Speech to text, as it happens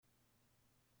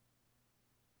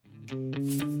Hi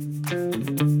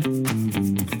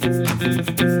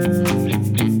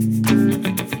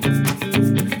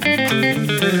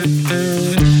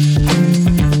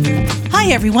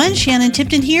everyone, Shannon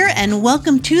Tipton here, and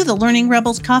welcome to the Learning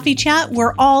Rebels Coffee Chat,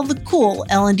 where all the cool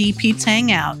L&D peeps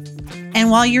hang out. And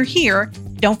while you're here,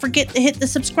 don't forget to hit the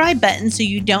subscribe button so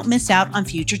you don't miss out on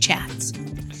future chats.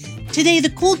 Today,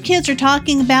 the cool kids are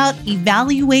talking about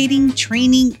evaluating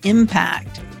training impact.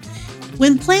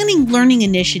 When planning learning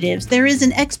initiatives, there is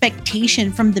an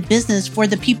expectation from the business for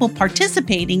the people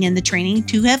participating in the training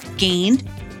to have gained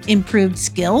improved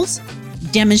skills,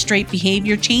 demonstrate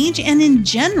behavior change, and in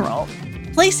general,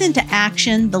 place into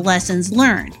action the lessons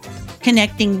learned,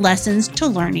 connecting lessons to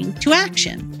learning to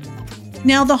action.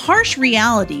 Now, the harsh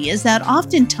reality is that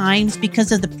oftentimes,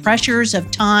 because of the pressures of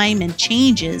time and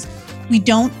changes, we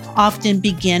don't often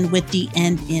begin with the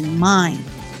end in mind,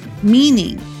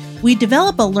 meaning we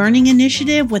develop a learning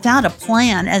initiative without a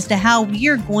plan as to how we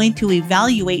are going to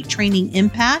evaluate training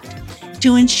impact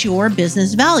to ensure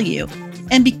business value.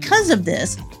 And because of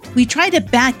this, we try to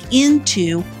back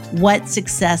into what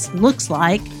success looks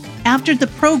like after the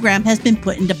program has been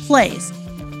put into place.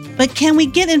 But can we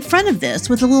get in front of this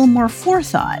with a little more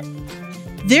forethought?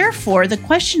 Therefore, the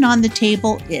question on the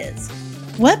table is,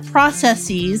 what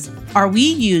processes are we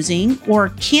using or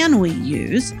can we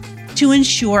use to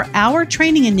ensure our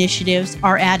training initiatives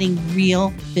are adding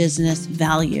real business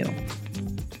value?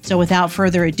 So without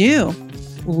further ado,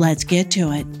 let's get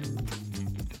to it.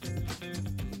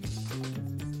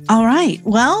 All right.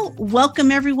 Well,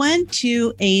 welcome everyone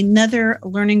to another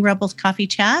Learning Rebels Coffee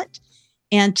Chat.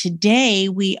 And today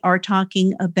we are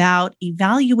talking about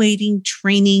evaluating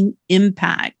training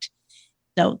impact.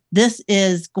 So this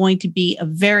is going to be a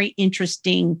very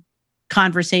interesting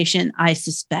conversation, I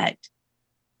suspect.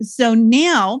 So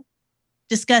now,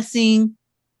 discussing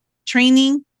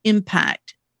training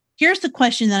impact. Here's the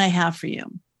question that I have for you.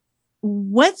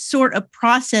 What sort of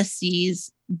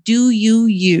processes do you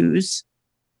use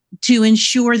to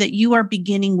ensure that you are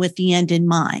beginning with the end in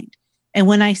mind? And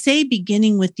when I say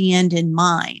beginning with the end in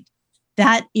mind,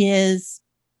 that is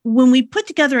when we put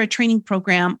together a training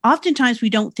program, oftentimes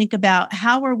we don't think about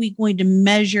how are we going to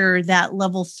measure that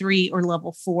level 3 or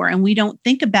level 4. And we don't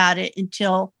think about it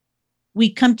until we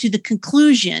come to the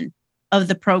conclusion of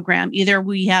the program. Either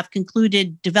we have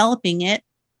concluded developing it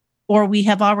or we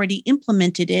have already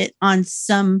implemented it on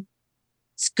some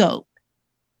scope.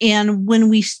 And when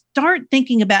we start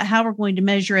thinking about how we're going to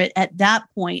measure it at that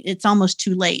point, it's almost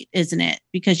too late, isn't it?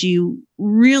 Because you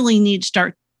really need to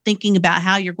start thinking about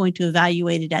how you're going to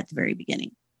evaluate it at the very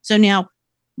beginning. So now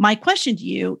my question to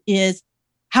you is,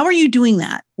 how are you doing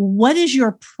that? What is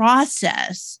your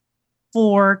process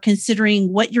for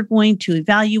considering what you're going to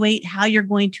evaluate, how you're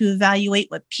going to evaluate,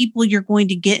 what people you're going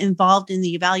to get involved in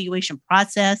the evaluation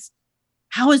process?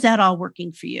 How is that all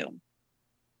working for you?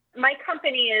 My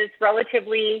company is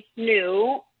relatively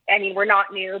new. I mean, we're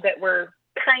not new, but we're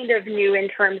kind of new in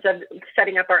terms of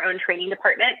setting up our own training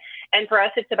department. And for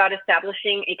us, it's about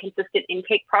establishing a consistent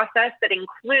intake process that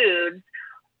includes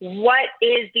what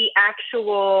is the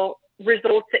actual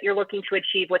results that you're looking to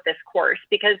achieve with this course.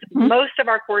 Because most of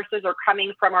our courses are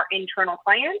coming from our internal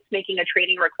clients making a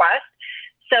training request.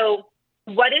 So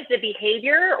what is the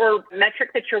behavior or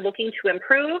metric that you're looking to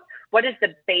improve? What is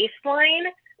the baseline?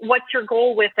 What's your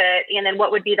goal with it? And then what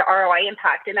would be the ROI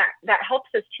impact? And that helps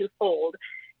us twofold.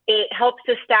 It helps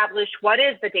establish what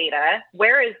is the data,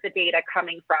 where is the data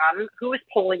coming from, who is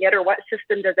pulling it, or what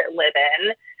system does it live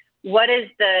in, what is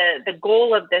the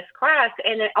goal of this class,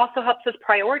 and it also helps us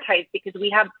prioritize because we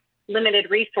have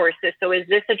limited resources. So is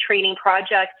this a training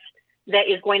project that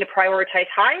is going to prioritize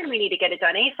high and we need to get it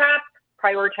done ASAP,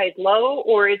 prioritize low,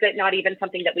 or is it not even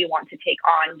something that we want to take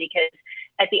on? Because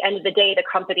at the end of the day, the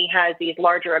company has these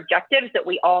larger objectives that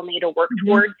we all need to work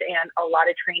towards, and a lot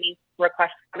of training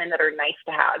requests come in that are nice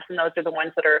to have, and those are the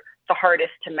ones that are the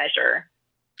hardest to measure.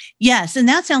 Yes, and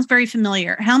that sounds very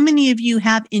familiar. How many of you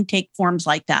have intake forms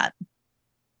like that?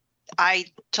 I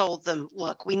told them,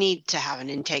 look, we need to have an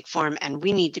intake form and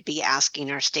we need to be asking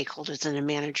our stakeholders and a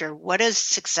manager, what does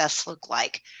success look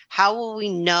like? How will we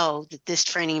know that this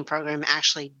training program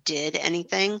actually did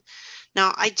anything?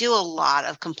 Now, I do a lot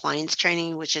of compliance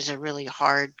training, which is a really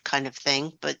hard kind of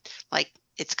thing, but like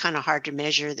it's kind of hard to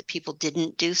measure that people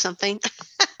didn't do something.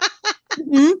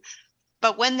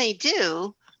 But when they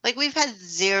do, like we've had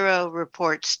 0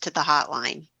 reports to the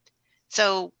hotline.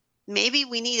 So maybe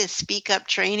we need a speak up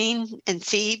training and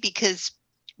see, because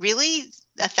really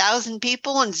 1,000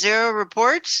 people and 0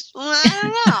 reports? Well, I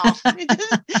don't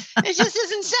know. It just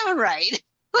doesn't sound right.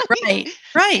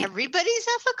 Right. Everybody's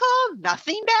ethical.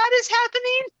 Nothing bad is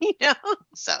happening,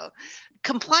 So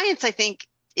compliance, I think,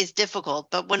 is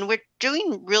difficult. But when we're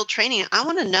doing real training, I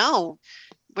want to know,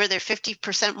 were there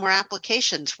 50% more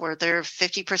applications? Were there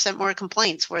 50% more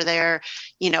complaints? Were there,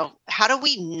 how do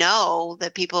we know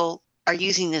that people are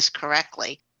using this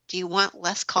correctly? Do you want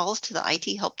less calls to the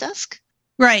IT help desk?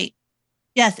 Right.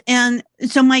 Yes. And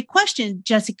so my question,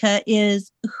 Jessica,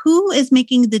 is who is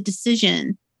making the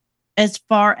decision as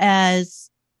far as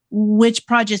which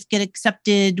projects get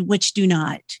accepted, which do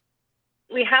not?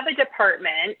 We have a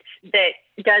department that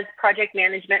does project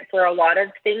management for a lot of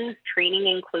things, training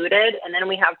included. And then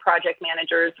we have project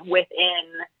managers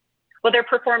they're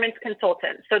performance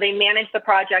consultants. So they manage the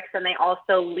projects and they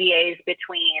also liaise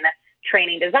between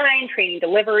training design, training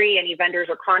delivery, any vendors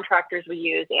or contractors we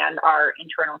use, and our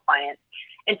internal clients.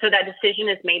 And so that decision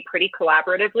is made pretty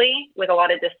collaboratively with a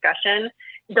lot of discussion.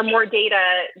 The more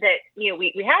data that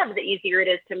we have, the easier it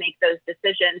is to make those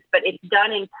decisions, but it's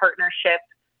done in partnership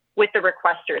with the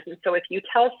requesters. And so if you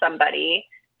tell somebody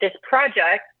this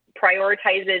project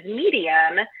prioritizes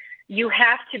medium, you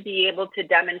have to be able to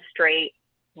demonstrate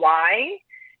why.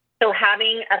 So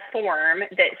having a form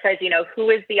that says, who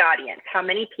is the audience? How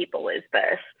many people is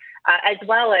this? As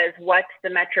well as what's the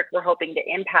metric we're hoping to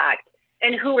impact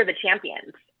and who are the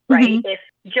champions, right? Mm-hmm. If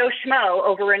Joe Schmo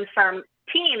over in some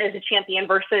team is a champion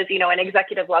versus, an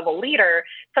executive level leader,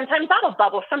 sometimes that'll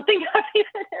bubble something up.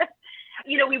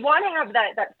 We want to have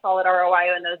that solid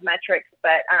ROI on those metrics,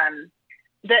 but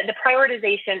the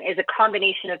prioritization is a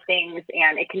combination of things,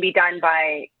 and it can be done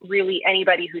by really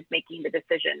anybody who's making the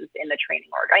decisions in the training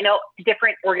org. I know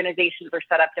different organizations are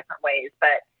set up different ways,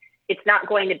 but it's not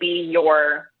going to be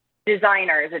your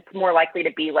designers. It's more likely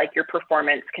to be like your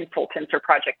performance consultants or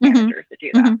project managers that do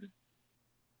that. Mm-hmm.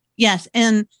 Yes.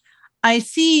 And I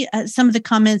see some of the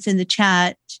comments in the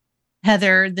chat,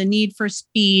 Heather. The need for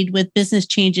speed with business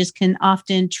changes can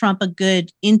often trump a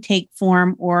good intake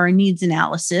form or needs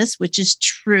analysis, which is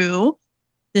true.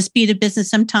 The speed of business,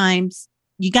 sometimes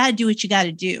you got to do what you got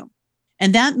to do.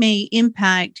 And that may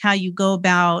impact how you go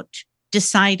about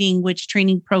deciding which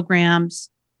training programs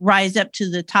rise up to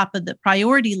the top of the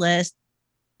priority list,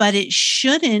 but it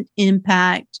shouldn't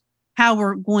impact how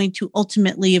we're going to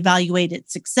ultimately evaluate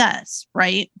its success,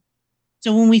 right?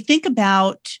 So when we think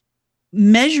about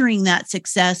measuring that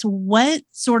success, what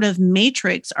sort of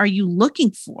matrix are you looking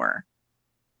for?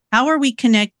 How are we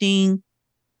connecting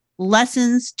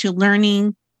lessons to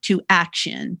learning to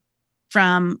action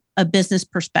from a business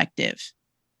perspective?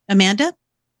 Amanda?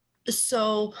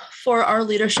 So for our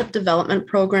leadership development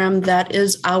program, that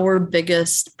is our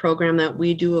biggest program that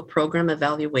we do a program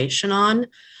evaluation on.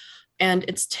 And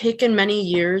it's taken many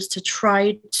years to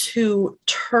try to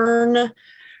turn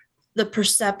the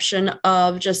perception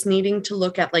of just needing to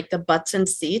look at like the butts and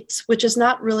seats, which is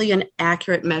not really an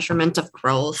accurate measurement of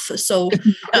growth. So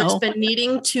It's been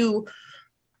needing to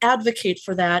advocate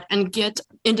for that and get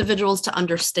individuals to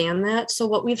understand that. So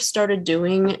what we've started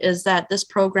doing is that this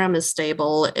program is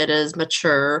stable, it is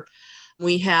mature.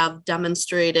 We have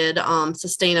demonstrated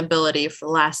sustainability for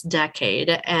the last decade,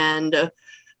 and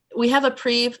we have a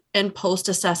pre and post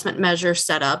assessment measure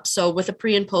set up. So with a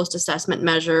pre and post assessment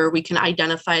measure, we can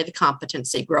identify the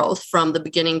competency growth from the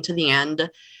beginning to the end,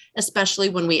 especially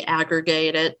when we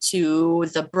aggregate it to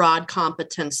the broad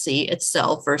competency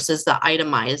itself versus the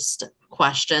itemized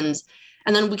questions.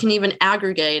 And then we can even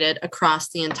aggregate it across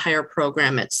the entire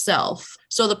program itself.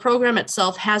 So the program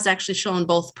itself has actually shown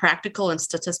both practical and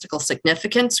statistical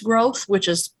significance growth, which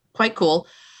is quite cool.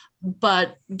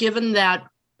 But given that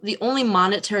the only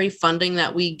monetary funding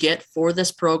that we get for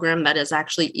this program that is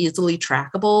actually easily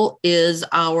trackable is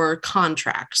our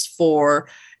contracts for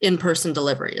in-person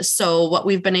deliveries. So what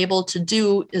we've been able to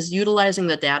do is utilizing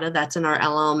the data that's in our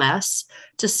LLMS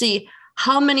to see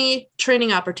how many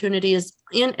training opportunities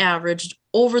in average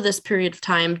over this period of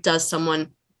time does someone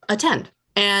attend.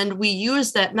 And we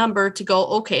use that number to go,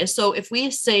 okay, so if we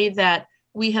say that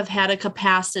we have had a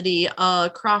capacity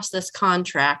across this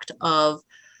contract of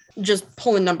just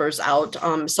pulling numbers out.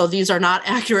 So these are not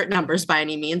accurate numbers by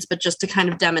any means, but just to kind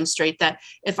of demonstrate that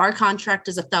if our contract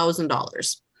is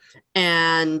 $1,000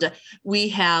 and we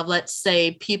have, let's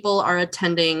say, people are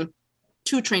attending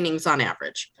 2 trainings on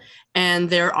average, and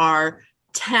there are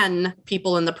 10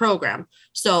 people in the program.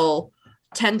 So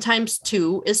 10 times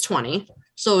 2 is 20.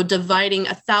 So dividing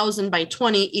 1,000 by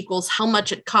 20 equals how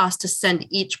much it costs to send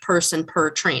each person per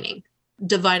training.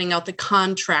 Dividing out the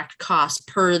contract cost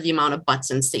per the amount of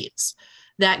butts and seats.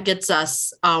 That gets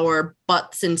us our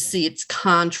butts and seats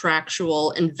contractual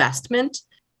investment.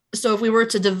 So if we were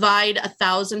to divide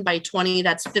 1,000 by 20,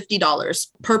 that's $50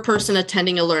 per person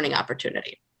attending a learning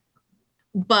opportunity.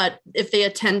 But if they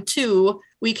attend 2,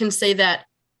 we can say that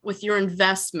with your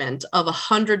investment of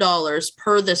 $100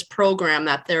 per this program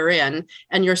that they're in,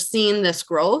 and you're seeing this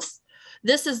growth,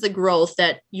 this is the growth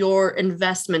that your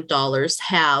investment dollars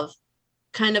have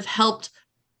kind of helped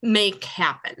make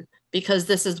happen, because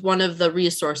this is one of the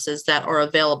resources that are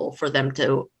available for them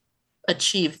to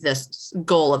achieve this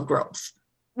goal of growth.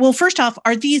 Well, first off,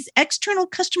 are these external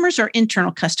customers or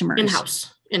internal customers?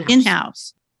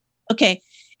 In-house. Okay.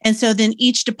 And so then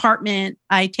each department,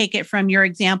 I take it from your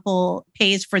example,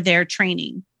 pays for their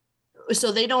training.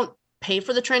 So they don't pay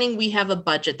for the training. We have a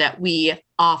budget that we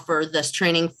offer this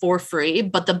training for free,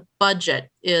 but the budget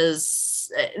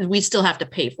is, we still have to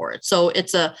pay for it. So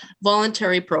it's a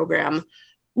voluntary program.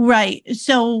 Right.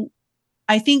 So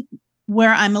I think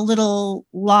where I'm a little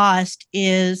lost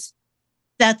is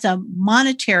that's a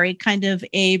monetary kind of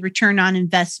a return on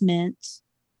investment,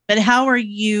 but how are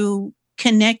you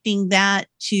connecting that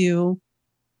to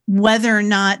whether or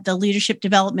not the leadership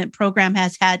development program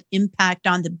has had impact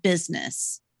on the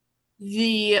business?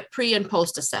 The pre and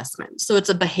post assessment. So it's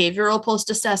a behavioral post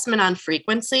assessment on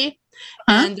frequency,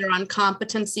 and they're on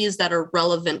competencies that are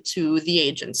relevant to the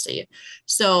agency.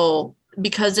 So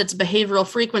because it's behavioral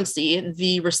frequency,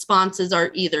 the responses are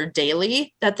either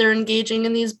daily that they're engaging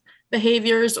in these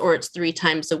behaviors, or it's 3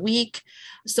 times a week.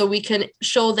 So we can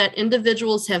show that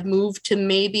individuals have moved to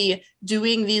maybe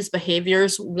doing these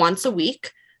behaviors once a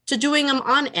week to doing them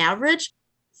on average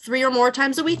 3 or more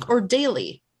times a week, or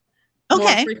daily. Okay.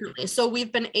 More frequently. So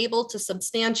we've been able to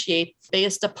substantiate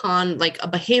based upon like a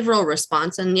behavioral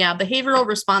response. And yeah, behavioral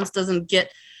response doesn't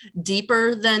get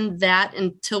deeper than that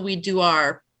until we do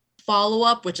our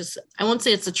follow-up, which is, I won't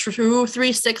say it's a true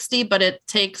 360, but it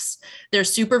takes their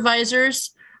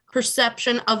supervisors'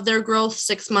 perception of their growth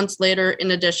 6 months later, in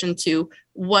addition to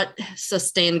what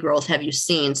sustained growth have you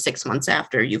seen 6 months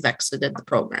after you've exited the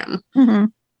program. Mm-hmm.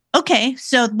 Okay.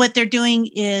 So what they're doing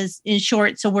is, in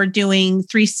short, so we're doing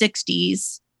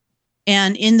 360s.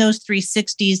 And in those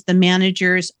 360s, the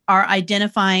managers are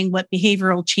identifying what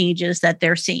behavioral changes that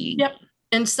they're seeing. Yep.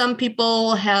 And some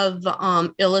people have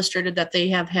illustrated that they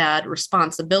have had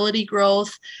responsibility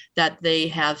growth, that they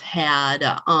have had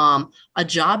a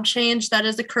job change that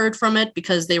has occurred from it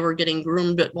because they were getting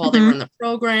groomed while they were in the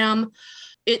program.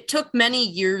 It took many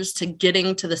years to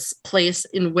getting to this place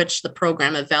in which the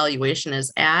program evaluation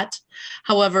is at.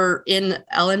 However, in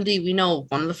L&D, we know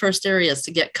one of the first areas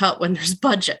to get cut when there's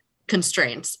budget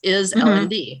constraints is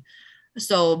L&D.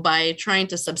 So by trying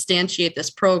to substantiate this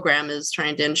program is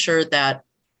trying to ensure that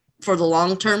for the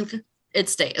long term, it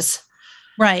stays.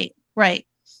 Right.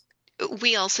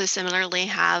 We also similarly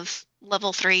have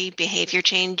level 3 behavior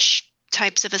change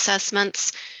types of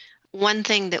assessments. One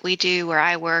thing that we do where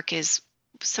I work is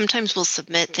sometimes we'll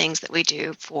submit things that we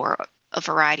do for a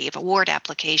variety of award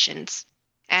applications.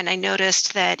 And I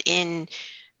noticed that in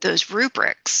those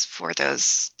rubrics for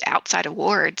those outside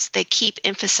awards, they keep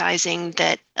emphasizing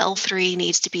that L3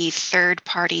 needs to be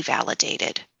third-party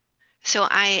validated. So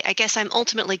I guess I'm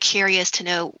ultimately curious to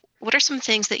know, what are some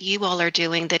things that you all are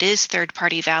doing that is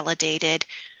third-party validated?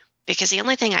 Because the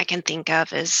only thing I can think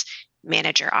of is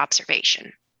manager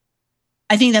observation.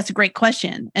 I think that's a great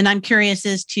question. And I'm curious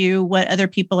as to what other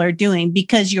people are doing,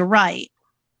 because you're right.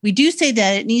 We do say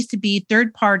that it needs to be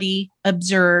third-party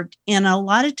observed. And a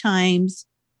lot of times,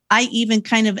 I even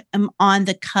kind of am on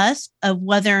the cusp of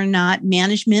whether or not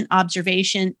management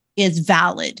observation is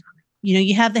valid. You know,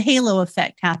 you have the halo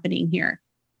effect happening here.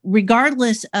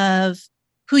 Regardless of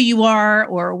who you are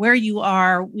or where you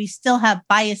are, we still have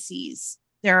biases.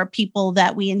 There are people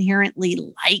that we inherently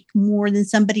like more than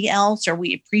somebody else, or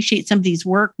we appreciate somebody's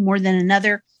work more than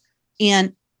another.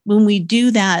 And when we do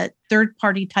that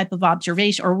third-party type of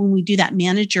observation, or when we do that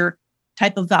manager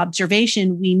type of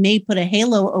observation, we may put a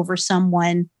halo over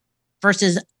someone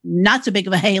versus not so big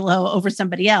of a halo over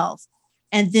somebody else.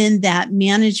 And then that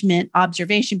management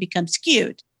observation becomes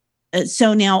skewed.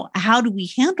 So now how do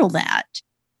we handle that?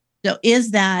 So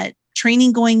is that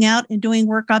training going out and doing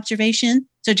work observation?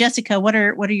 So Jessica, what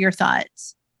are your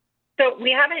thoughts? So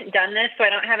we haven't done this, so I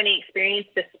don't have any experience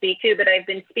to speak to, but I've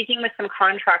been speaking with some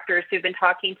contractors who've been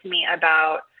talking to me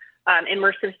about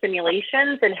immersive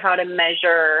simulations and how to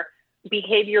measure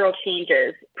behavioral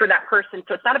changes for that person.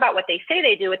 So it's not about what they say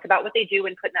they do, it's about what they do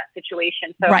when put in that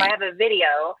situation. So right. If I have a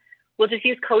video, we'll just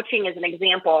use coaching as an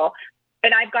example.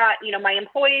 And I've got, my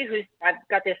employee I've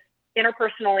got this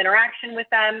interpersonal interaction with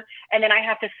them, and then I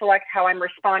have to select how I'm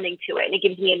responding to it. And it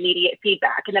gives me immediate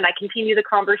feedback. And then I continue the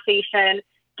conversation,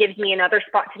 gives me another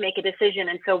spot to make a decision.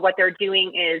 And so what they're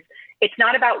doing is, it's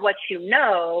not about what you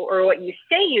know or what you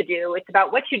say you do. It's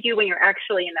about what you do when you're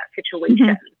actually in that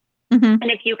situation. Mm-hmm.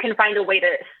 And if you can find a way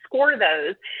to score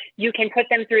those, you can put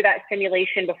them through that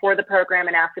simulation before the program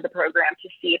and after the program to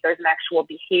see if there's an actual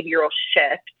behavioral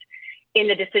shift in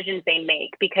the decisions they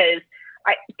make. Because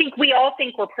I think we all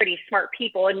think we're pretty smart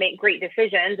people and make great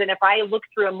decisions. And if I look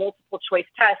through a multiple choice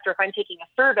test, or if I'm taking a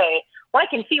survey, well, I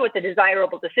can see what the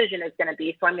desirable decision is going to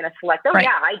be. So I'm going to select, oh, right.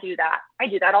 yeah, I do that. I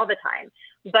do that all the time.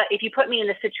 But if you put me in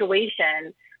a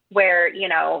situation where, you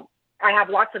know, I have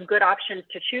lots of good options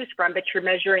to choose from, but you're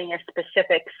measuring a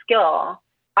specific skill,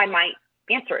 I might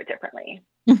answer it differently.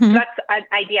 Mm-hmm. So that's an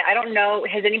idea. I don't know.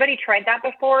 Has anybody tried that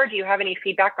before? Do you have any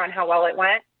feedback on how well it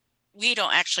went? We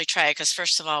don't actually try it because,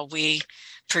 first of all, we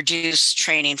produce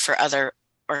training for other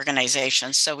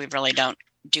organizations. So we really don't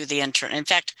do the internal. In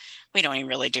fact, we don't even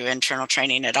really do internal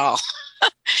training at all.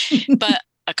 But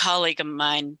a colleague of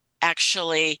mine,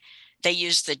 actually, they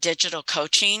use the digital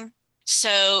coaching.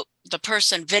 So the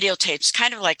person videotapes,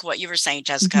 kind of like what you were saying,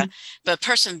 Jessica, Mm-hmm. but a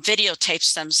person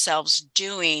videotapes themselves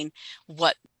doing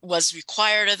what was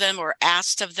required of them or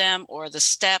asked of them, or the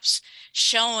steps,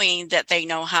 showing that they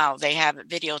know how. They have it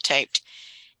videotaped.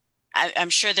 I'm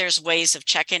sure there's ways of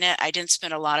checking it. I didn't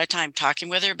spend a lot of time talking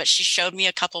with her, but she showed me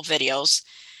a couple videos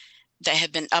that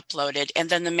have been uploaded. And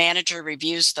then the manager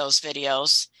reviews those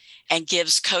videos and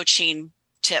gives coaching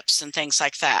tips and things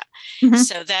like that. Mm-hmm.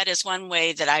 So that is one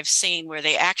way that I've seen where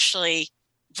they actually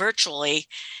virtually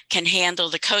can handle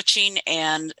the coaching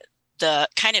and the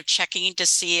kind of checking to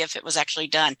see if it was actually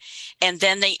done. And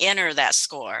then they enter that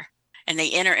score and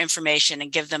they enter information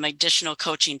and give them additional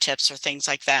coaching tips or things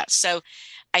like that. So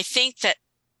I think that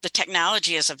the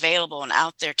technology is available and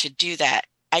out there to do that.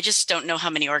 I just don't know how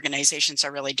many organizations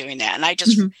are really doing that. And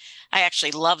I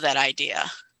actually love that idea.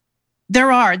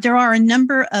 There are a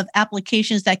number of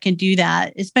applications that can do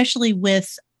that, especially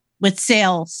with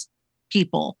sales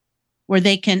people, where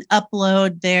they can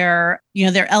upload their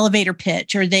elevator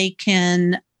pitch, or they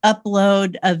can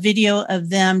upload a video of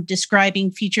them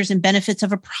describing features and benefits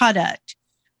of a product,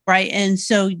 right? And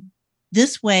so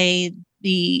this way,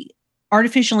 the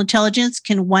artificial intelligence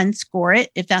can score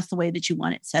it if that's the way that you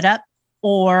want it set up,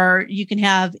 or you can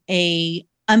have a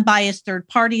unbiased third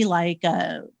party like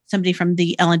somebody from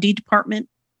the L&D department,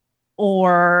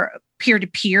 or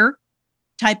peer-to-peer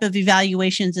type of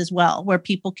evaluations as well, where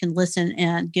people can listen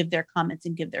and give their comments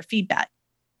and give their feedback.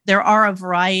 There are a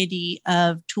variety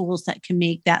of tools that can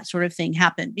make that sort of thing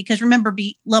happen. Because remember,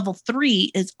 level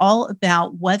 3 is all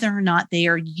about whether or not they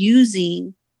are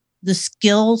using the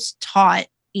skills taught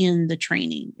in the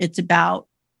training. It's about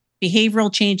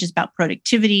behavioral change, it's about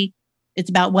productivity. It's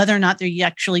about whether or not they're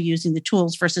actually using the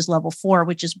tools, versus level 4,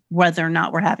 which is whether or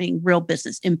not we're having real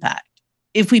business impact.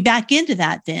 If we back into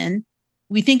that, then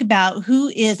we think about who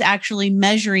is actually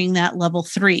measuring that level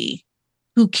 3,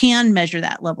 who can measure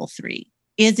that level 3.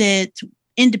 Is it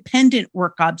independent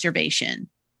work observation?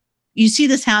 You see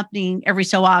this happening every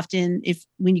so often.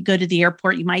 When you go to the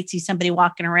airport, you might see somebody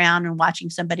walking around and watching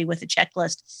somebody with a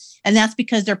checklist. And that's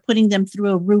because they're putting them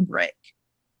through a rubric.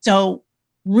 So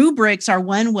rubrics are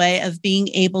one way of being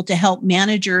able to help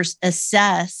managers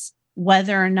assess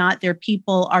whether or not their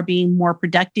people are being more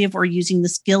productive or using the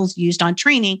skills used on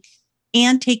training,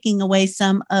 and taking away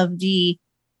some of the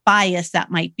bias that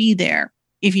might be there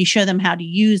if you show them how to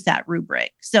use that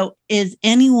rubric. So is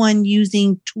anyone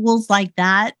using tools like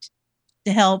that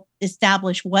to help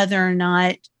establish whether or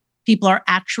not people are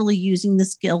actually using the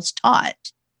skills taught?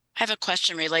 I have a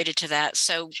question related to that.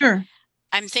 So Sure.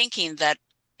 I'm thinking that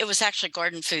it was actually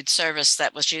Gordon Food Service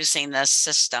that was using this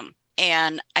system.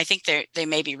 And I think they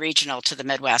may be regional to the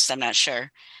Midwest. I'm not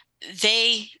sure.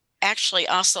 They actually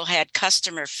also had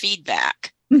customer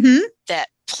feedback that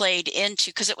played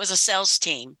into, because it was a sales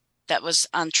team that was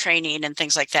on training and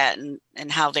things like that,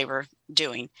 and how they were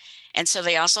doing. And so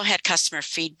they also had customer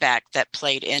feedback that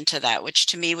played into that, which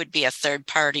to me would be a third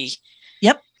party.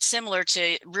 Yep. Similar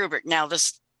to rubric. Now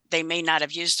they may not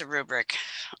have used a rubric,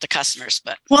 the customers,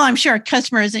 but. Well, I'm sure a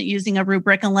customer isn't using a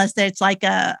rubric unless it's like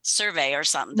a survey or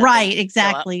something. Right,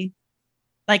 exactly.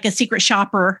 Like a secret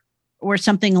shopper or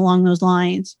something along those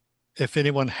lines. If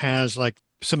anyone has like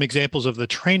some examples of the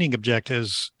training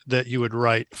objectives that you would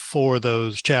write for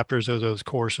those chapters or those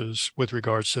courses with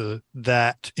regards to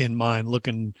that in mind,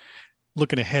 looking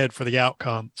ahead for the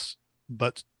outcomes,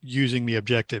 but using the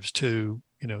objectives to,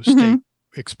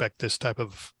 expect this type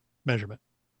of measurement.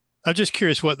 I'm just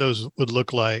curious what those would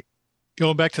look like.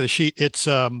 Going back to the sheet, it's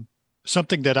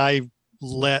something that I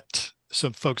let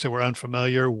some folks that were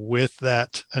unfamiliar with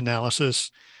that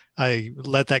analysis, I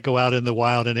let that go out in the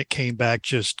wild, and it came back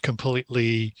just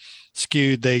completely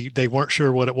skewed. They weren't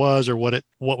sure what it was or what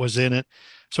was in it.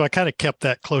 So I kind of kept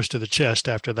that close to the chest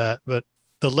after that. But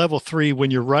the level 3,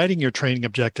 when you're writing your training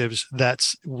objectives,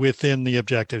 that's within the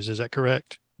objectives. Is that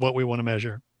correct? What we want to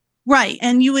measure. Right.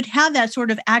 And you would have that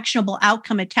sort of actionable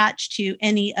outcome attached to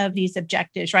any of these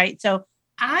objectives, right? So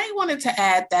I wanted to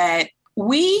add that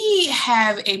we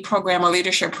have a program, a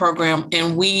leadership program,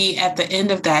 and we, at the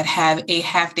end of that, have a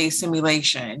half-day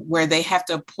simulation where they have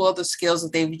to pull the skills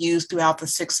that they've used throughout the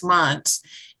 6 months,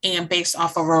 and based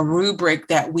off of a rubric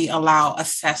that we allow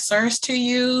assessors to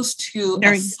use to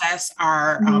assess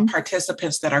our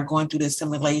participants that are going through the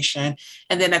simulation.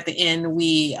 And then at the end,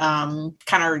 we kind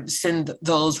of send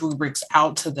those rubrics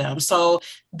out to them. So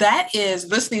that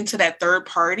is listening to that third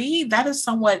party. That is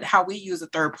somewhat how we use a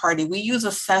third party. We use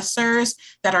assessors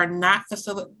that are not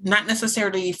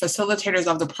necessarily facilitators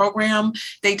of the program.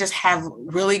 They just have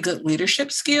really good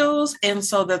leadership skills. And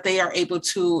so that they are able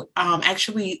to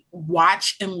actually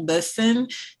watch and listen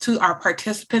to our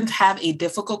participants have a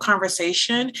difficult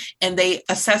conversation, and they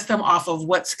assess them off of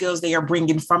what skills they are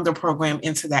bringing from the program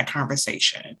into that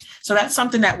conversation. So that's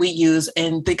something that we use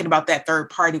in thinking about that third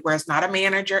party, where it's not a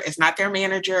manager, it's not their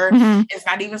manager, it's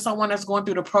not even someone that's going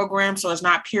through the program. So it's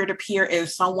not peer-to-peer,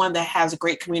 it's someone that has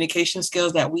great communication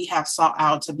skills that we have sought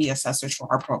out to be assessors for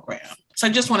our program. So I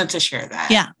just wanted to share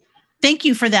that. Yeah. Thank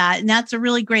you for that. And that's a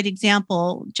really great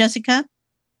example. Jessica?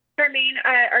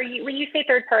 Charmaine, when you say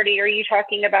third party, are you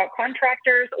talking about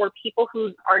contractors or people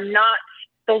who are not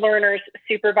the learner's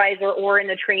supervisor or in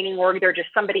the training org? They're just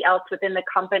somebody else within the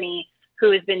company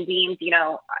who has been deemed,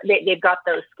 they've got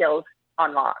those skills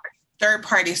on lock. Third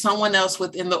party, someone else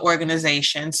within the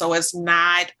organization. So it's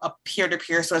not a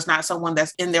peer-to-peer. So it's not someone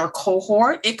that's in their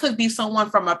cohort. It could be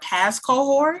someone from a past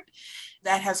cohort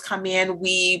that has come in.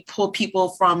 We pull people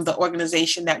from the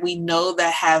organization that we know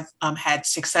that have had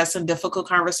success in difficult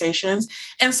conversations.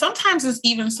 And sometimes it's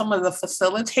even some of the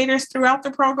facilitators throughout the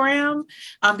program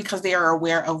because they are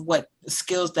aware of what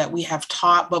skills that we have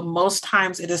taught. But most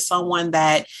times it is someone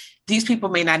that these people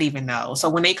may not even know. So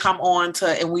when they come on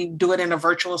and we do it in a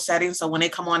virtual setting. So when they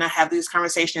come on and have these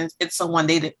conversations, it's someone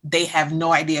they have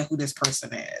no idea who this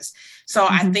person is. So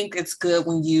I think it's good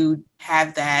when you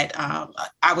have that.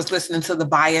 I was listening to the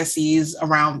biases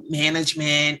around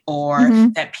management or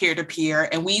that peer-to-peer,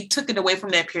 and we took it away from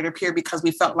that peer-to-peer because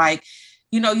we felt like,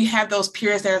 you have those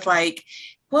peers that are like,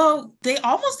 well, they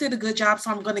almost did a good job, so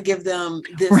I'm going to give them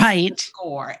this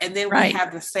score. And then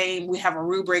we have a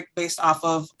rubric based off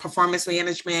of performance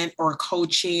management or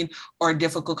coaching or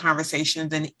difficult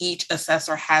conversations. And each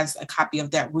assessor has a copy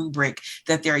of that rubric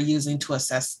that they're using to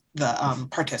assess the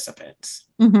participants.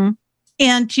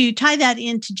 And to tie that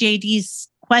into JD's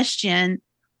question,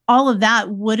 all of that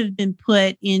would have been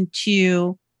put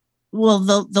into,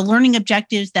 the learning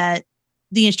objectives that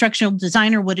the instructional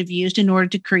designer would have used in order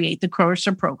to create the course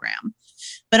or program,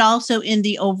 but also in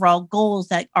the overall goals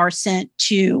that are sent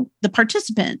to the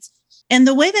participants. And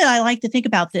the way that I like to think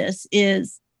about this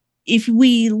is if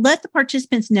we let the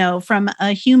participants know from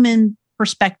a human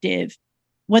perspective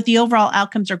what the overall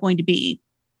outcomes are going to be.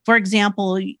 For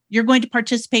example, you're going to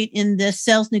participate in this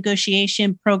sales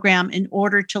negotiation program in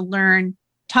order to learn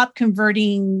top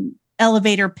converting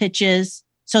elevator pitches.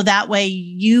 So that way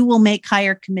you will make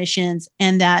higher commissions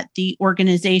and that the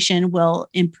organization will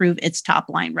improve its top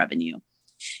line revenue.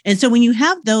 And so when you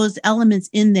have those elements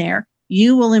in there,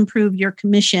 you will improve your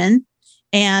commission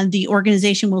and the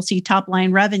organization will see top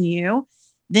line revenue.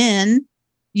 Then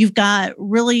you've got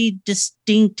really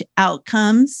distinct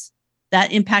outcomes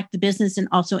that impact the business and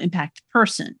also impact the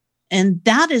person. And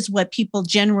that is what people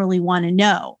generally want to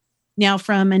know. Now,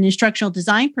 from an instructional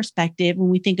design perspective, when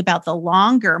we think about the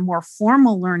longer, more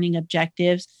formal learning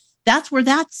objectives, that's where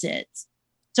that sits.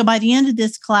 So by the end of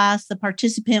this class, the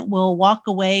participant will walk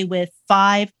away with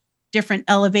 5 different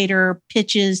elevator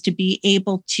pitches to be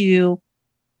able to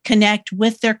connect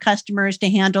with their customers to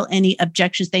handle any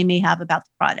objections they may have about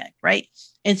the product, right?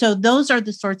 And so those are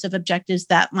the sorts of objectives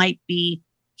that might be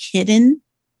hidden.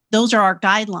 Those are our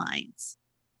guidelines.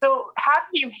 So how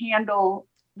do you handle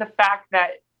the fact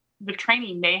that the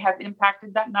training may have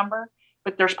impacted that number,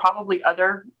 but there's probably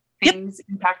other things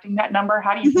impacting that number?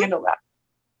 How do you handle that?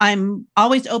 I'm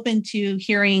always open to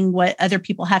hearing what other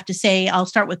people have to say. I'll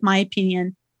start with my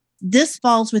opinion. This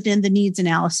falls within the needs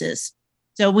analysis.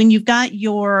 So when you've got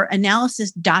your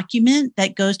analysis document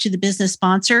that goes to the business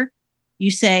sponsor,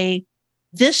 you say,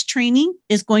 this training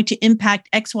is going to impact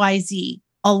XYZ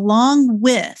along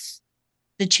with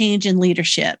the change in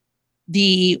leadership,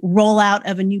 the rollout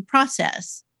of a new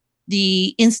process,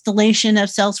 the installation of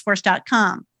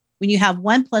Salesforce.com. When you have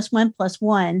 1 + 1 +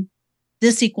 1,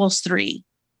 this equals 3.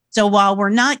 So while we're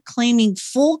not claiming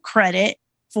full credit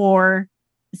for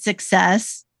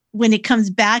success, when it comes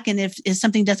back and if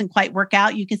something doesn't quite work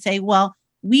out, you can say, well,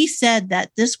 we said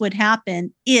that this would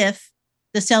happen if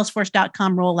the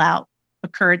Salesforce.com rollout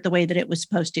occurred the way that it was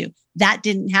supposed to. That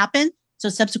didn't happen. So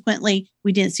subsequently,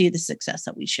 we didn't see the success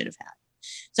that we should have had.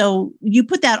 So you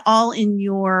put that all in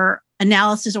your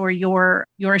analysis or your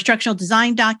instructional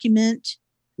design document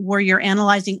where you're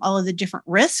analyzing all of the different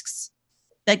risks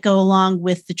that go along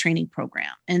with the training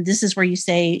program. And this is where you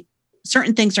say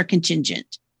certain things are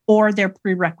contingent or they're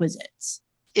prerequisites.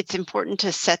 It's important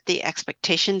to set the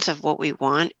expectations of what we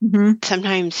want. Mm-hmm.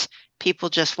 Sometimes people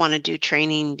just want to do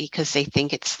training because they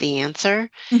think it's the answer.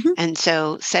 Mm-hmm. And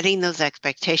so setting those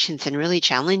expectations and really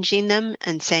challenging them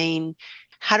and saying,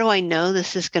 how do I know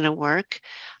this is going to work,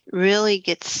 really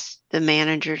gets the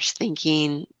managers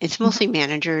thinking. It's mostly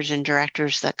managers and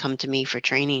directors that come to me for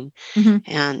training. Mm-hmm.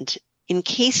 And in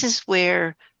cases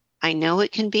where I know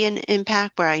it can be an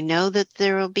impact, where I know that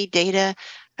there will be data,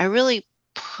 I really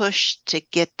push to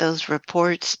get those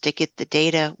reports, to get the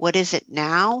data. What is it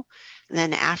now? And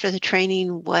then after the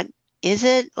training, what is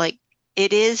it? Like,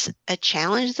 it is a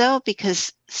challenge though,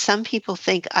 because some people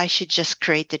think I should just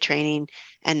create the training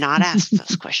and not ask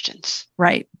those questions.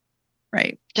 Right.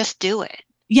 Just do it.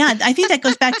 Yeah, I think that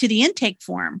goes back to the intake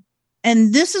form.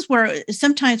 And this is where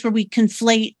sometimes where we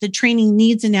conflate the training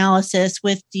needs analysis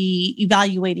with the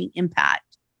evaluating impact.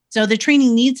 So the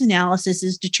training needs analysis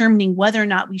is determining whether or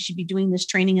not we should be doing this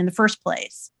training in the first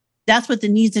place. That's what the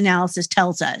needs analysis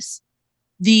tells us.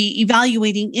 The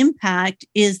evaluating impact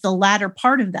is the latter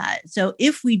part of that. So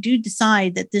if we do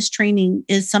decide that this training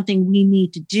is something we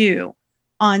need to do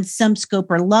on some scope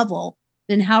or level,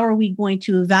 then how are we going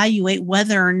to evaluate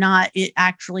whether or not it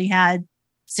actually had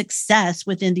success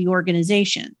within the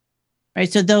organization,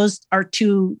 right? So those are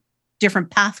two different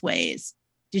pathways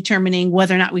determining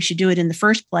whether or not we should do it in the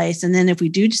first place. And then if we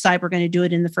do decide we're going to do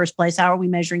it in the first place, how are we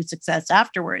measuring success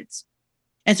afterwards?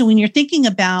 And so when you're thinking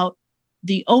about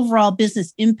the overall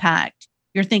business impact,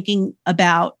 you're thinking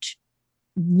about,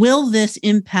 will this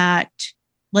impact,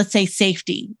 let's say,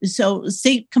 safety? So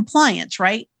say compliance,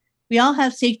 right? We all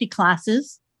have safety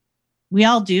classes. We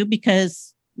all do,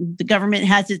 because the government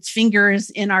has its fingers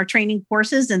in our training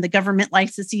courses and the government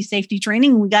likes to see safety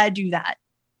training. We got to do that.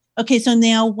 Okay, so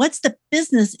now what's the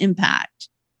business impact?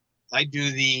 I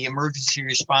do the emergency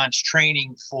response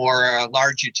training for a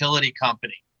large utility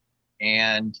company.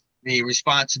 And the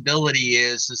responsibility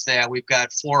is that we've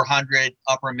got 400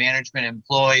 upper management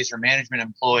employees or management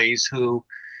employees who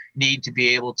need to be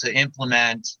able to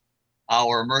implement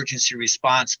our emergency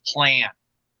response plan.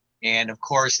 And of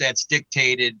course, that's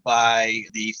dictated by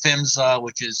the PHMSA,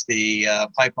 which is the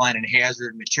Pipeline and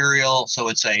Hazard Material. So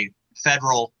it's a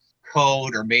federal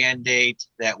code or mandate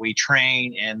that we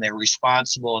train, and they're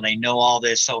responsible and they know all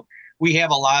this. So we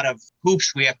have a lot of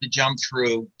hoops we have to jump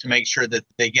through to make sure that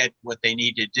they get what they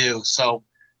need to do. So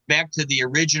back to the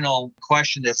original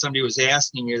question that somebody was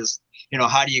asking is,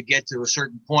 how do you get to a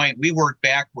certain point? We work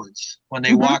backwards. When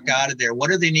they walk out of there, what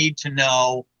do they need to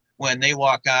know when they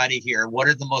walk out of here? What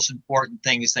are the most important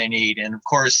things they need? And of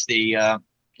course,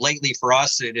 lately for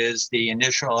us, it is the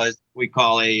initial, as we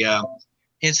call a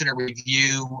incident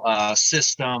review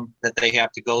system that they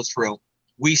have to go through.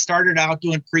 We started out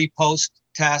doing pre-post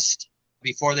test.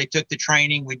 Before they took the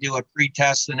training, we do a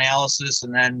pre-test analysis.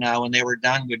 And then when they were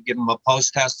done, we'd give them a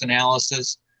post-test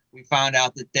analysis. We found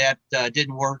out that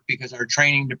didn't work because our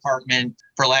training department,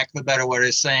 for lack of a better way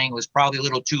of saying, was probably a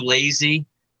little too lazy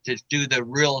to do the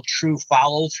real true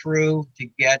follow through to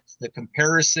get the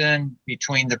comparison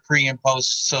between the pre and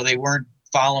post. So they weren't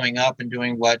following up and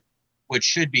doing what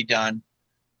should be done.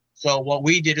 So what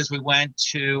we did is we went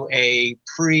to a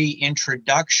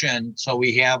pre-introduction. So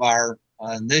we have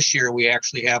this year, we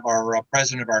actually have our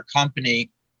president of our company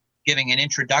giving an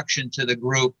introduction to the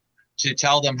group to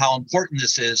tell them how important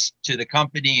this is to the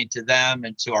company and to them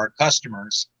and to our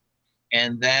customers.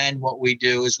 And then what we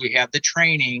do is we have the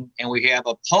training and we have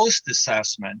a post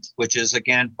assessment, which is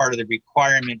again part of the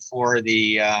requirement for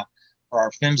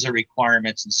our PHMSA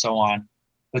requirements and so on.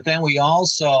 But then we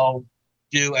also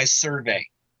do a survey.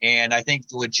 And I think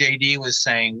what JD was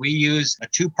saying, we use a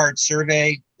 2-part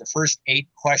survey. The first 8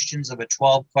 questions of a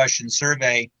 12-question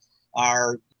survey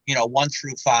are, 1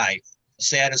 through 5,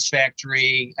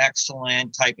 satisfactory,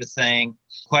 excellent type of thing.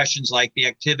 Questions like the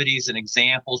activities and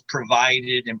examples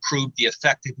provided improved the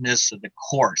effectiveness of the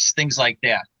course, things like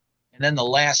that. And then the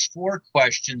last 4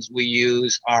 questions we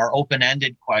use are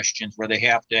open-ended questions where they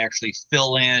have to actually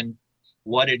fill in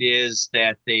what it is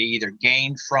that they either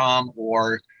gained from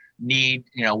or need,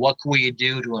 what can we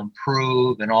do to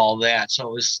improve and all that.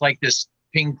 So it's like this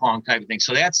ping pong type of thing.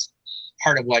 So that's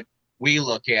part of what we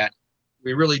look at.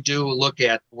 We really do look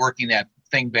at working that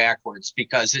thing backwards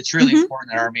because it's really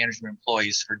important that our management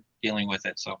employees are dealing with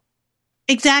it. So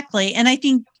exactly. And I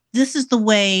think this is the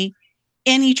way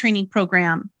any training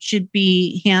program should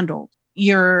be handled.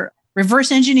 You're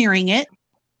reverse engineering it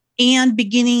and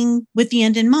beginning with the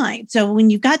end in mind. So when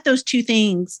you've got those two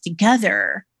things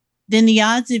together, then the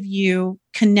odds of you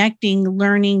connecting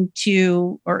learning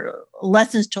to, or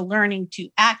lessons to learning to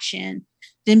action,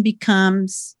 then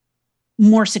becomes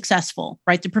more successful,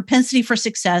 right? The propensity for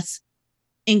success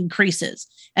increases.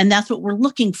 And that's what we're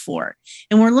looking for.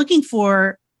 And we're looking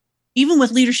for, even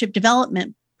with leadership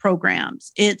development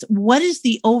programs, it's what is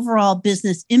the overall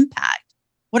business impact?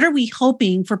 What are we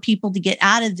hoping for people to get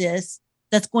out of this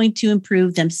that's going to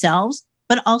improve themselves,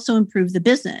 but also improve the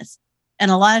business?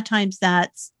 And a lot of times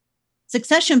that's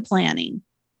succession planning.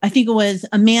 I think it was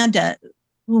Amanda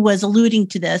who was alluding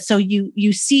to this. So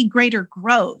you see greater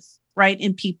growth, right,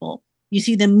 in people. You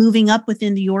see them moving up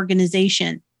within the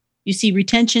organization. You see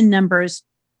retention numbers,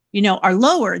 are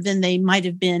lower than they might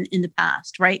have been in the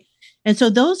past, right? And so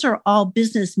those are all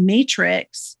business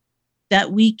metrics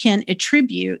that we can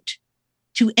attribute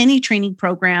to any training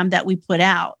program that we put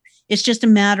out. It's just a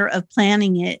matter of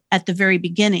planning it at the very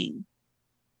beginning.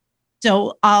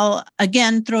 So I'll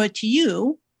again throw it to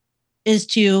you as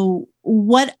to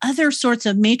what other sorts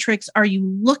of matrix are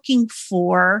you looking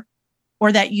for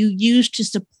or that you use to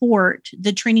support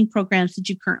the training programs that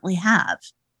you currently have?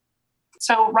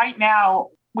 So right now,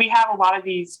 we have a lot of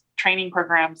these training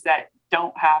programs that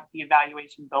don't have the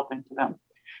evaluation built into them.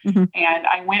 Mm-hmm. And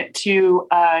I went to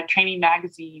a Training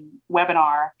Magazine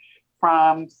webinar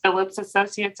from Phillips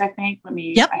Associates, I think. I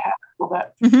have to pull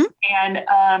that. Mm-hmm.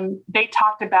 And they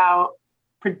talked about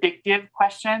predictive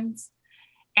questions.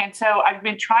 And so I've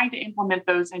been trying to implement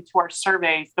those into our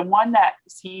surveys. The one that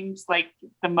seems like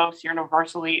the most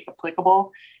universally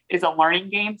applicable is a learning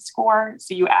game score.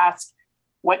 So you ask,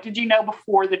 what did you know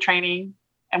before the training?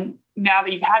 And now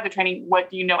that you've had the training, what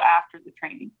do you know after the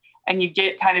training? And you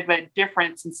get kind of a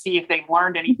difference and see if they've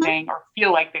learned anything or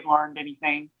feel like they learned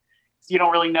anything. So you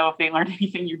don't really know if they learned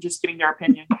anything. You're just getting their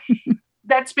opinion.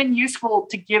 That's been useful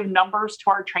to give numbers to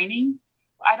our training.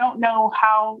 I don't know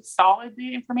how solid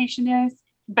the information is,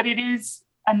 but it is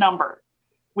a number,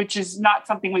 which is not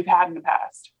something we've had in the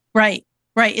past. Right.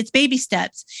 It's baby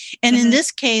steps. And in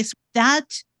this case, that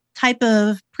type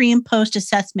of pre and post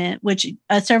assessment, which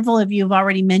several of you have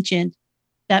already mentioned,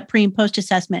 that pre and post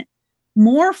assessment,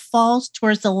 more falls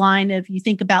towards the line of, you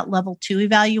think about level 2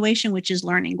 evaluation, which is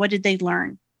learning. What did they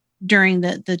learn during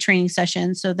the training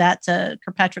session? So that's a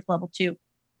Kirkpatrick level 2.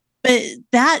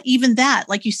 But even that,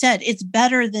 like you said, it's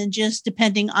better than just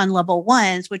depending on level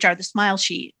 1s, which are the smile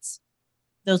sheets.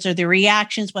 Those are the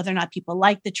reactions, whether or not people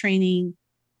like the training,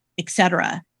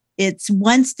 etc. It's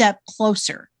one step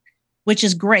closer, which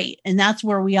is great. And that's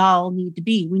where we all need to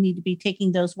be. We need to be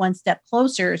taking those one step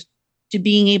closer to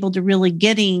being able to really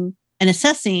getting and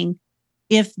assessing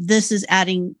if this is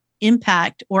adding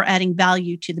impact or adding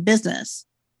value to the business.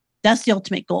 That's the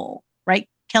ultimate goal, right,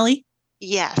 Kelly?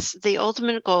 Yes. The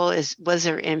ultimate goal is, was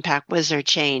there impact? Was there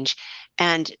change?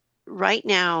 And right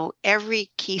now,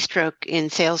 every keystroke in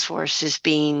Salesforce is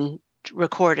being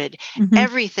recorded. Mm-hmm.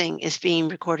 Everything is being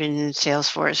recorded in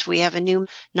Salesforce. We have a new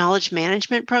knowledge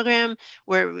management program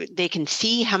where they can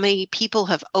see how many people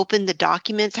have opened the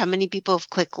documents, how many people have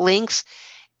clicked links.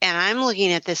 And I'm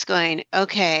looking at this going,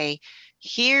 okay,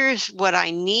 here's what I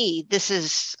need.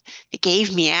 It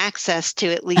gave me access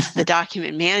to at least the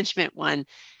document management one,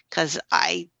 because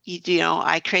I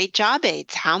create job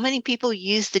aids. How many people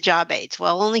use the job aids?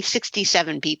 Well, only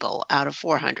 67 people out of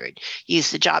 400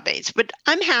 use the job aids, but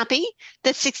I'm happy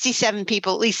that 67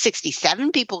 people, at least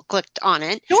 67 people clicked on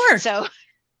it. Sure. So,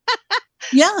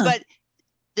 yeah. But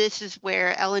this is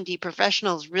where L&D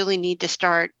professionals really need to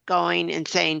start going and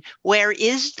saying, where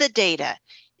is the data?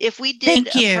 If we did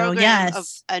a program of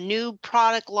a new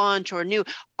product launch or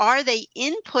are they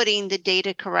inputting the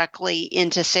data correctly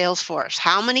into Salesforce?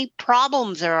 How many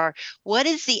problems there are? What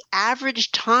is the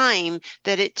average time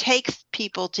that it takes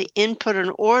people to input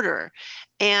an order?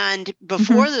 And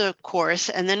before the course,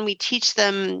 and then we teach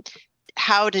them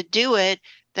how to do it,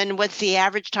 then what's the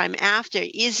average time after?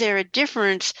 Is there a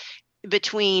difference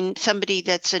between somebody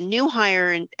that's a new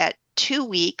hire at 2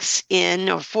 weeks in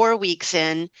or 4 weeks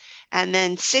in, and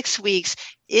then 6 weeks?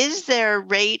 Is their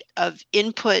rate of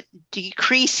input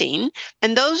decreasing?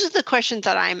 And those are the questions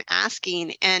that I'm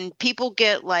asking. And people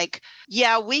get like,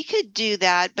 yeah, we could do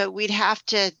that, but we'd have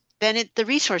to, then the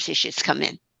resource issues come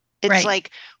in. It's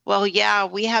like, well, yeah,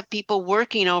 we have people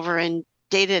working over in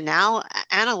data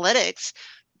analytics,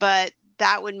 but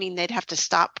that would mean they'd have to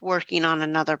stop working on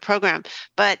another program.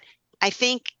 But I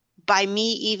think by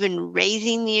me even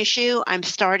raising the issue, I'm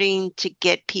starting to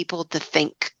get people to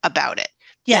think about it.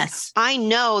 Yes. I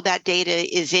know that data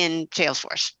is in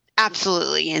Salesforce.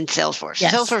 Absolutely in Salesforce.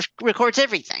 Yes. Salesforce records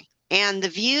everything. And the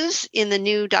views in the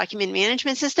new document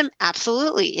management system,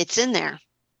 absolutely, it's in there.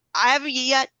 I haven't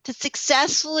yet to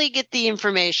successfully get the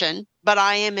information, but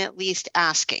I am at least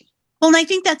asking. Well, and I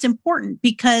think that's important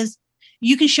because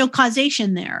you can show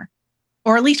causation there,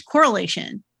 or at least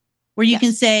correlation, where you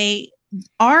can say,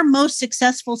 our most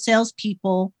successful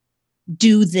salespeople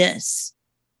do this.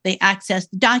 They access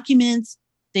the documents,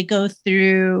 they go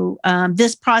through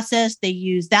this process, they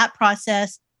use that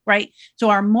process, right? So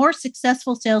our more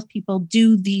successful salespeople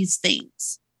do these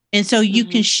things. And so you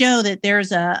can show that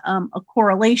there's a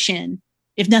correlation,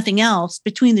 if nothing else,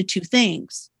 between the two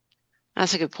things.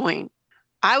 That's a good point.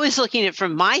 I was looking at it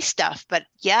from my stuff, but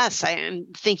yes, I am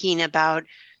thinking about,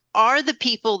 are the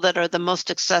people that are the most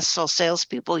successful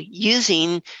salespeople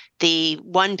using the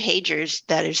one-pagers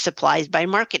that are supplied by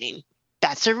marketing?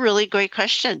 That's a really great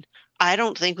question. I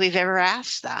don't think we've ever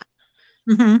asked that.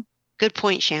 Mm-hmm. Good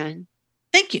point, Shannon.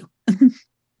 Thank you.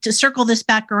 To circle this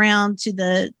back around to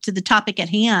the topic at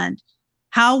hand,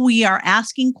 how we are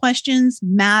asking questions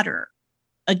matter.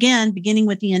 Again, beginning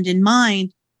with the end in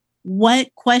mind,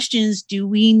 what questions do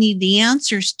we need the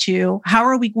answers to? How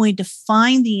are we going to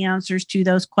find the answers to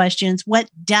those questions? What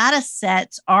data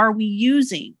sets are we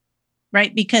using?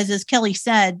 Right? Because as Kelly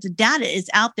said, the data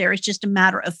is out there. It's just a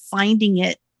matter of finding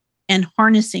it and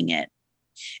harnessing it.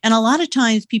 And a lot of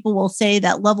times people will say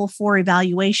that level 4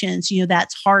 evaluations,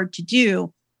 that's hard to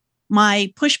do.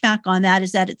 My pushback on that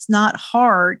is that it's not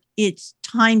hard, it's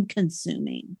time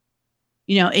consuming.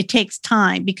 It takes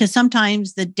time because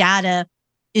sometimes the data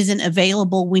isn't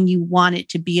available when you want it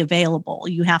to be available.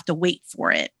 You have to wait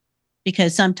for it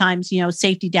because sometimes,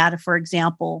 safety data, for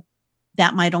example,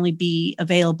 that might only be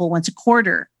available once a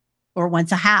quarter or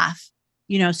once a half,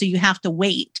 so you have to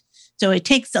wait. So it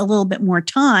takes a little bit more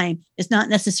time. It's not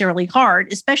necessarily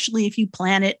hard, especially if you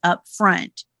plan it up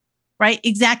front, right?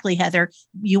 Exactly, Heather.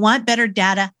 You want better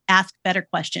data, ask better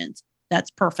questions.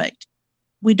 That's perfect.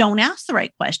 We don't ask the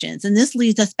right questions. And this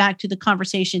leads us back to the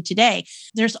conversation today.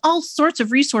 There's all sorts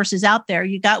of resources out there.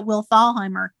 You got Will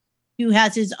Thalheimer, who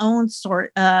has his own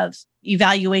sort of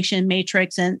evaluation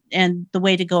matrix and the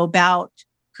way to go about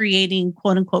creating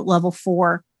quote unquote level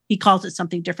 4. He calls it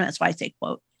something different. That's why I say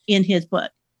quote in his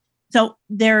book. So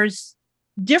there's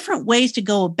different ways to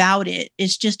go about it.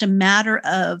 It's just a matter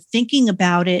of thinking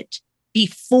about it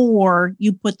before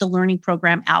you put the learning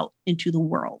program out into the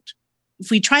world. If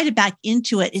we try to back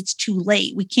into it, it's too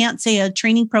late. We can't say a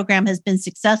training program has been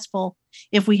successful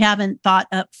if we haven't thought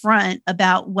up front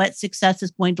about what success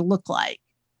is going to look like,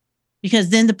 because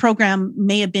then the program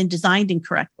may have been designed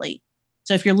incorrectly.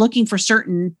 So if you're looking for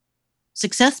certain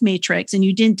success matrix and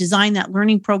you didn't design that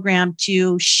learning program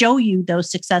to show you those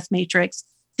success matrix,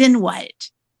 then what?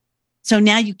 So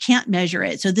now you can't measure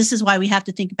it. So this is why we have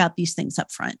to think about these things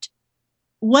up front.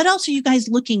 What else are you guys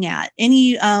looking at?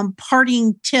 Any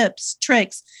parting tips,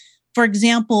 tricks? For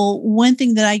example, one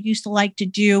thing that I used to like to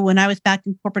do when I was back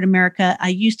in corporate America, I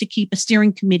used to keep a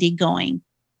steering committee going.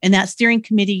 And that steering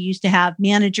committee used to have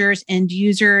managers, end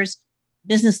users,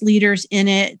 business leaders in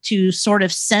it to sort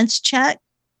of sense check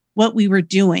what we were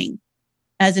doing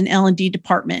as an L&D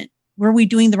department. Were we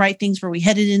doing the right things? Were we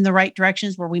headed in the right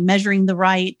directions? Were we measuring the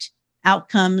right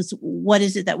outcomes? What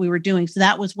is it that we were doing? So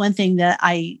that was one thing that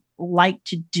I like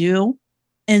to do.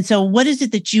 And so what is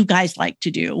it that you guys like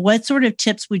to do? What sort of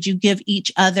tips would you give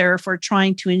each other for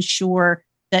trying to ensure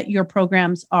that your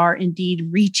programs are indeed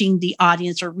reaching the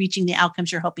audience or reaching the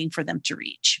outcomes you're hoping for them to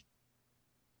reach?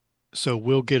 So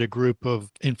we'll get a group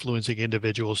of influencing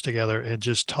individuals together and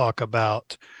just talk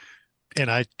about, and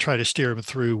I try to steer them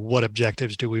through what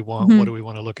objectives do we want? Mm-hmm. What do we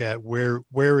want to look at?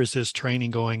 Where is this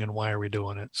training going and why are we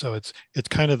doing it? So it's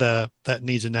kind of that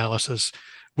needs analysis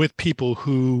with people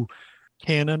who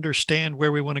can understand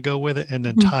where we want to go with it and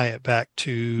then tie it back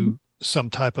to some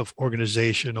type of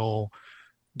organizational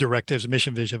directives,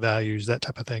 mission, vision, values, that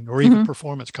type of thing, or even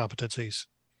performance competencies.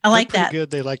 I like that.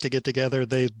 Good. They like to get together.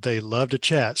 They love to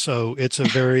chat. So it's a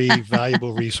very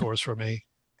valuable resource for me.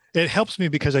 It helps me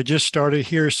because I just started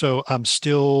here. So I'm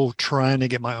still trying to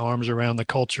get my arms around the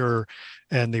culture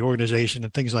and the organization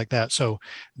and things like that. So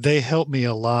they help me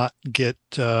a lot get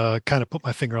kind of put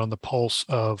my finger on the pulse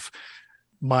of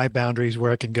my boundaries,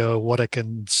 where I can go, what I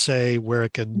can say, where I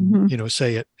can,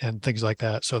 say it and things like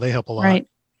that. So they help a lot. Right.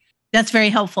 That's very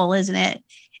helpful, isn't it?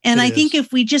 And I think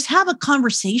if we just have a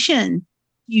conversation,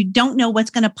 you don't know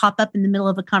what's going to pop up in the middle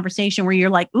of a conversation where you're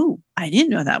like, ooh, I didn't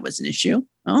know that was an issue.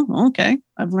 Oh, okay.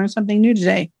 I've learned something new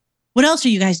today. What else are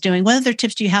you guys doing? What other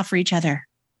tips do you have for each other?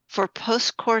 For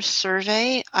post-course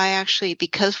survey, I actually,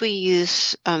 because we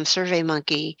use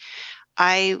SurveyMonkey,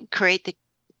 I create the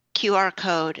QR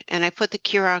code, and I put the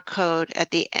QR code at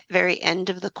the very end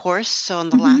of the course, so on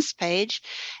the last page,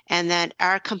 and that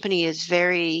our company is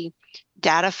very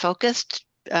data focused.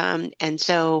 And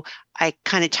so I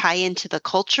kind of tie into the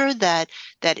culture that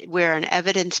we're an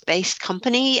evidence-based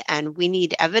company and we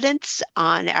need evidence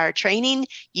on our training.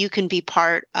 You can be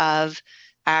part of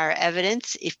our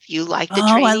evidence. If you like the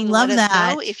training, let us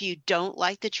know. If you don't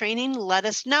like the training, let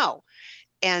us know.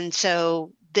 And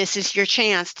so this is your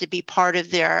chance to be part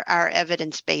of our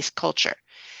evidence-based culture.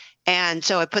 And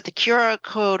so I put the QR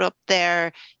code up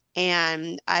there,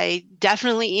 and I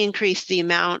definitely increased the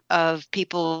amount of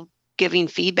people giving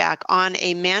feedback on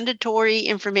a mandatory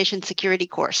information security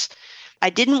course. I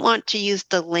didn't want to use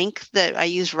the link that I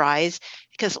use Rise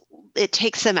because it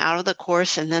takes them out of the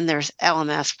course, and then there's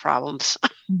LMS problems.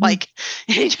 Like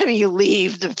anytime you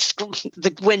leave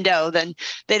the window, then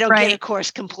they don't get a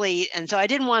course complete. And so I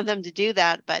didn't want them to do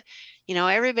that. But, you know,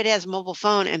 everybody has a mobile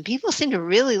phone, and people seem to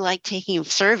really like taking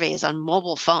surveys on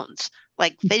mobile phones.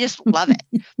 Like they just love it.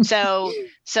 So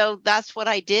that's what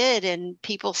I did. And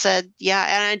people said, yeah.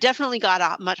 And I definitely got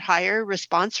a much higher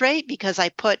response rate because I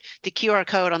put the QR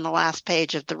code on the last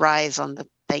page of the Rise on the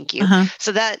thank you.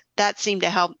 So that seemed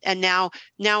to help. And now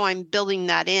I'm building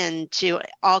that into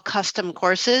all custom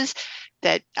courses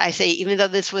that I say, even though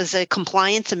this was a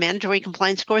mandatory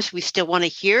compliance course, we still want to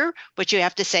hear what you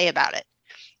have to say about it.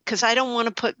 Because I don't want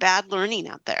to put bad learning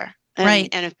out there. And,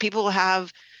 and if people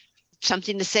have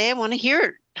something to say, I want to hear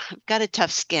it. I've got a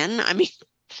tough skin. I mean,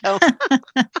 so.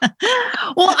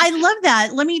 Well, I love that.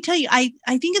 Let me tell you, I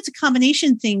think it's a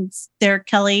combination things there,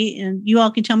 Kelly, and you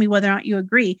all can tell me whether or not you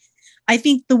agree. I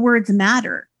think the words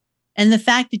matter. And the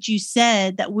fact that you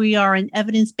said that we are an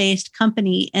evidence-based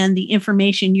company and the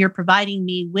information you're providing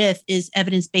me with is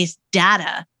evidence-based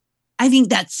data, I think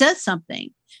that says something.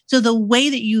 So the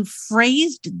way that you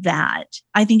phrased that,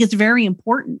 I think is very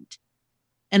important.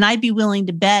 And I'd be willing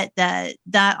to bet that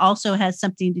that also has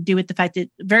something to do with the fact that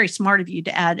very smart of you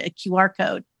to add a QR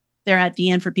code there at the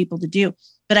end for people to do.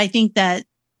 But I think that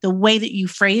the way that you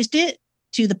phrased it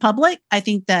to the public, I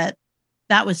think that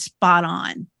was spot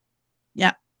on.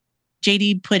 Yeah.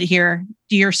 JD put here,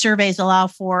 do your surveys allow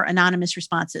for anonymous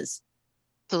responses?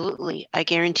 Absolutely. I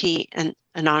guarantee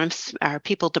our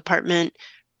people department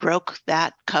broke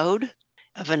that code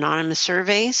of anonymous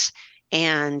surveys.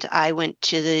 And I went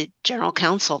to the general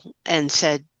counsel and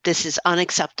said, this is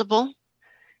unacceptable.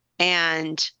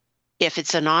 And if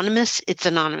it's anonymous, it's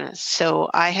anonymous. So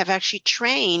I have actually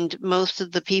trained most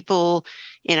of the people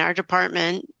in our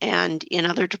department and in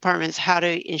other departments how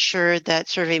to ensure that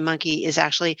SurveyMonkey is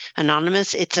actually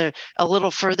anonymous. It's a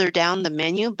little further down the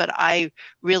menu, but I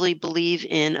really believe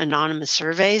in anonymous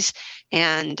surveys.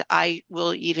 And I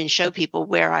will even show people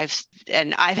where I've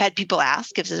had people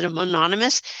ask if it's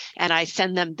anonymous, and I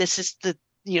send them, this is the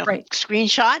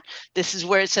screenshot. This is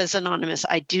where it says anonymous.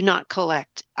 I do not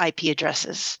collect IP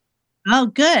addresses. Oh,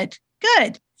 good.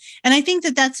 And I think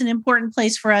that that's an important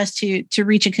place for us to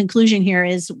reach a conclusion here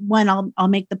is one, I'll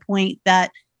make the point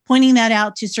that pointing that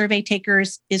out to survey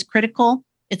takers is critical.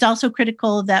 It's also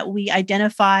critical that we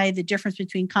identify the difference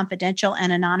between confidential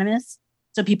and anonymous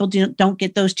so people don't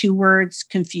get those two words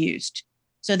confused.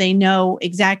 So they know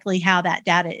exactly how that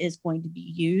data is going to be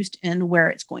used and where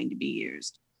it's going to be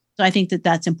used. So I think that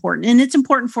that's important. And it's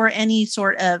important for any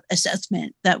sort of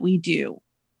assessment that we do.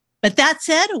 But that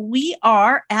said, we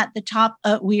are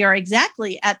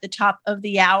exactly at the top of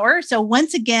the hour. So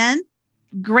once again,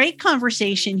 great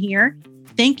conversation here.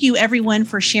 Thank you everyone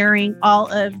for sharing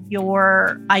all of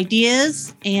your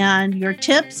ideas and your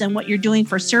tips and what you're doing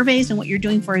for surveys and what you're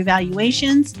doing for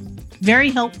evaluations.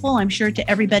 Very helpful, I'm sure, to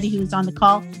everybody who's on the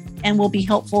call, and will be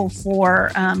helpful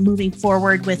for moving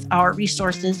forward with our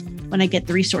resources when I get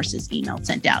the resources email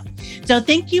sent out. So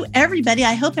thank you, everybody.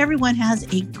 I hope everyone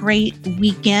has a great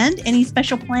weekend. Any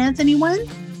special plans, anyone?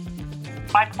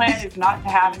 My plan is not to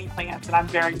have any plans, and I'm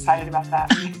very excited about that.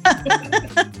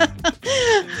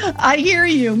 I hear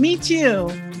you. Me too.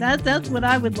 That's what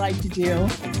I would like to do.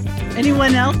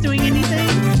 Anyone else doing anything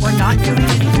or not doing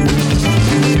anything?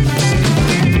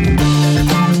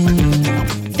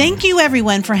 Thank you,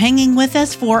 everyone, for hanging with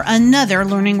us for another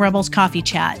Learning Rebels Coffee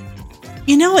Chat.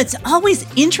 You know, it's always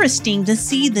interesting to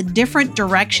see the different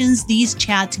directions these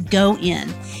chats go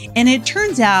in. And it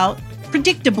turns out,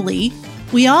 predictably,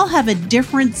 we all have a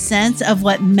different sense of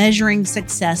what measuring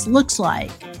success looks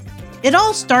like. It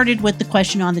all started with the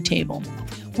question on the table.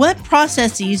 What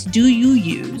processes do you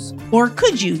use, or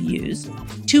could you use,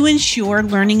 to ensure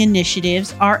learning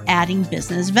initiatives are adding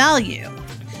business value?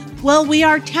 Well, we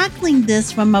are tackling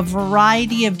this from a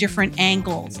variety of different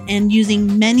angles and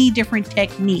using many different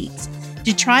techniques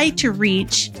to try to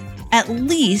reach at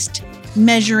least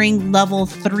measuring level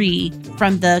 3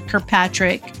 from the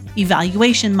Kirkpatrick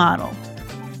evaluation model.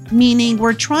 Meaning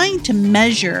we're trying to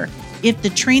measure if the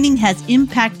training has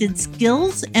impacted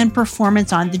skills and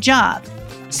performance on the job.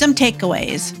 Some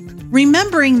takeaways.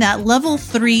 Remembering that level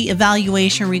 3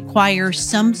 evaluation requires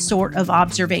some sort of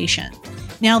observation.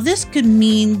 Now, this could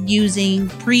mean using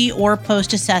pre or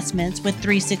post assessments with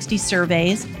 360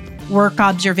 surveys, work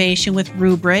observation with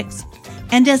rubrics,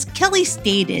 and as Kelly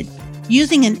stated,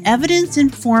 using an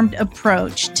evidence-informed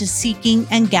approach to seeking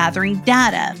and gathering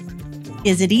data.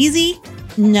 Is it easy?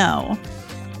 No.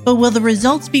 But will the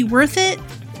results be worth it?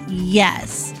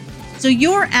 Yes. So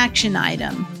your action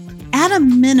item, at a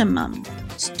minimum,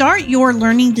 start your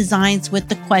learning designs with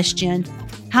the question,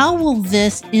 how will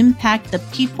this impact the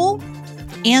people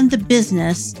and the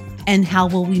business, and how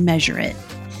will we measure it?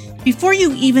 Before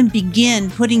you even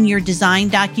begin putting your design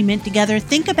document together,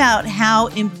 think about how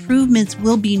improvements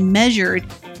will be measured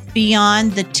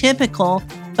beyond the typical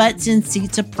butts in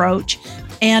seats approach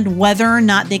and whether or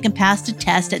not they can pass the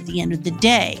test at the end of the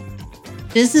day.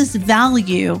 Business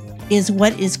value is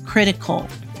what is critical.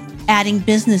 Adding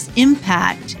business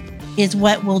impact is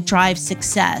what will drive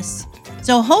success.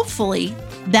 So hopefully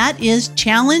that is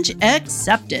challenge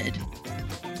accepted.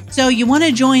 So you want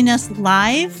to join us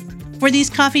live for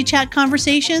these coffee chat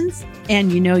conversations?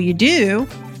 And you know you do.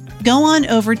 Go on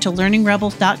over to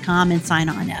learningrebels.com and sign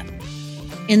on up.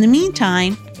 In the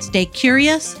meantime, stay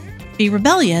curious, be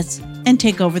rebellious, and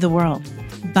take over the world.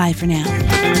 Bye for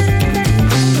now.